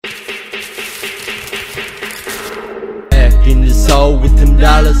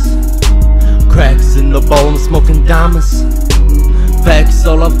dollars. Cracks in the bowl, I'm smoking diamonds. Facts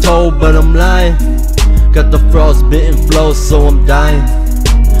all I'm told, but I'm lying. Got the frostbitten flow, so I'm dying.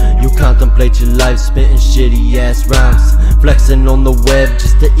 You contemplate your life, spitting shitty ass rhymes, flexing on the web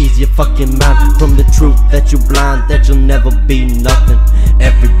just to ease your fucking mind from the truth that you blind, that you'll never be nothing.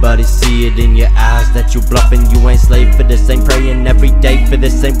 Everybody see it in your eyes that you bluffing. You ain't slave for this, ain't praying every day for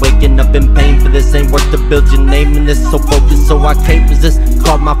this, ain't waking up in pain for this, ain't worth to build your name in this. So focused, so I can't resist.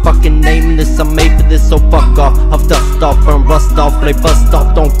 Call my fucking name in this, I'm made for this. So fuck off, I've dust off, burn rust off, play bust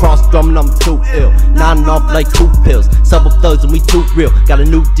off, don't cross drumming, I'm too ill. Nodding off like hoop pills, several thugs and we too real. Got a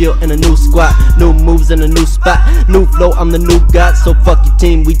new deal and a new squad, new moves in a new spot, new flow, I'm the new god. So fuck your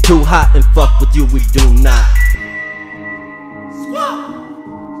team, we too hot, and fuck with you, we do not.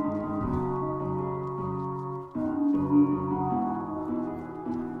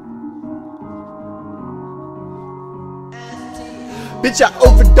 Bitch, I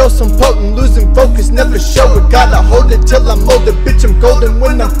overdose, I'm potent, losing focus, never show it. Gotta hold it till I'm older, bitch, I'm golden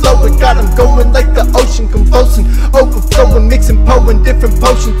when I'm flowing. Got 'em going like the ocean, convulsing, overflowing, mixing, pouring different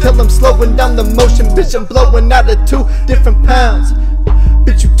potions till I'm slowing down the motion. Bitch, I'm blowing out of 2 different pounds.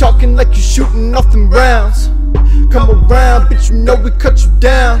 Bitch, you talking like you shooting off them rounds. Come around, bitch, you know we cut you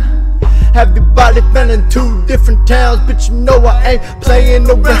down. Have your body found in 2 different towns. Bitch, you know I ain't playing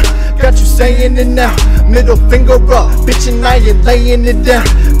around. Got you saying it now, middle finger up, bitch, and I ain't laying it down.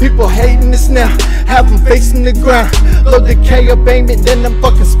 People hating this now, have them facing the ground. Load the K up, aim it, then I'm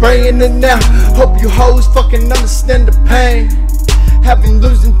fucking spraying it now. Hope you hoes fucking understand the pain. Having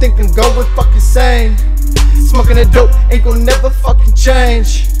losing, thinking going fucking sane. Smoking a dope ain't gon' never fucking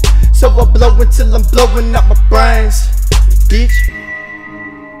change. So I blow until I'm blowing out my brains, bitch.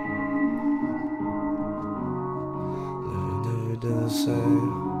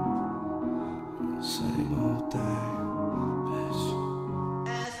 Same old thing, bitch.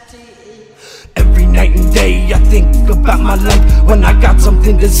 Every night and day I think about my life. When I got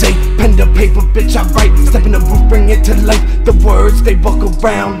something to say, pen to paper, bitch, I write. Step in the roof, bring it to life. The words, they walk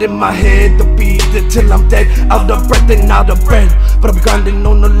around in my head. The beat till I'm dead, out of breath and out of bread. But I'm grinding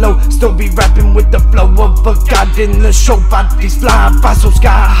on the low, still be rapping with the flow of a god in the show. Bodies fly by so sky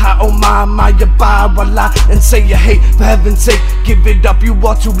high, oh my, you buy while lie and say you hate. For heaven's sake, give it up, you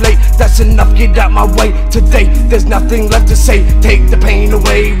are too late. That's enough, get out my way. Today, there's nothing left to say. Take the pain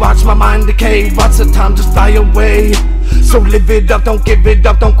away, watch my mind decay. Watch the time just fly away. So live it up, don't give it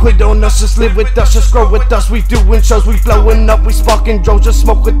up, don't quit on us. Just live with us, just grow with us. We doing shows, we blowing up, we sparking drones. Just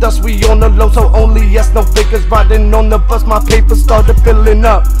smoke with us, we on the low. So only yes, no figures riding on the bus. My paper started filling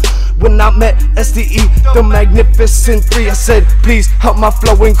up when I met SDE, the Magnificent 3. I said, please help my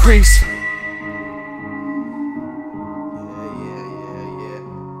flow increase.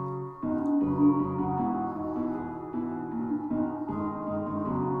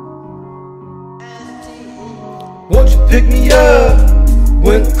 Won't you pick me up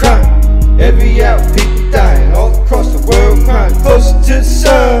when crying? Every hour people dying all across the world, crying closer to the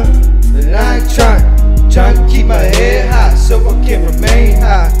sun. But I ain't trying to keep my head high so I can remain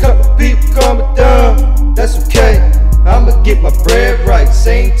high. Couple people call me dumb, that's okay. I'ma get my bread right,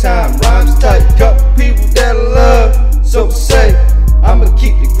 same time, rhymes tight. Couple people that I love, so say I'ma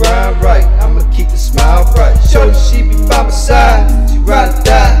keep the grind right, I'ma keep the smile bright. Shorty, she be by my side, she ride or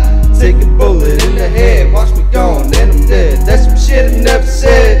die. Take a bullet in the head, watch me gone, and I'm dead. That's some shit I never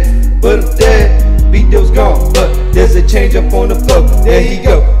said, but I'm dead. BDill's gone, but there's a change up on the flow. There he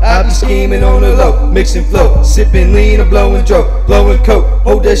go, I be scheming on the low, mixing flow, sipping lean or blowing dope, blowing coke.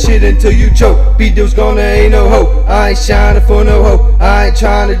 Hold that shit until you choke. BDill's gone, there ain't no hope. I ain't shining for no hope. I ain't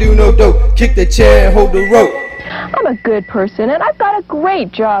trying to do no dope. Kick the chair and hold the rope. I'm a good person and I've got a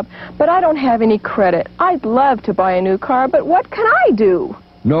great job, but I don't have any credit. I'd love to buy a new car, but what can I do?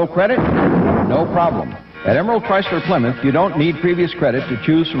 No credit? No problem. At Emerald Chrysler Plymouth, you don't need previous credit to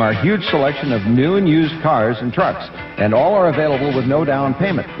choose from our huge selection of new and used cars and trucks. And all are available with no down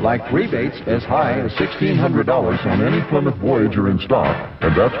payment, like rebates as high as $1,600 on any Plymouth Voyager in stock.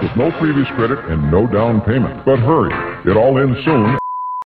 And that's with no previous credit and no down payment. But hurry, it all ends soon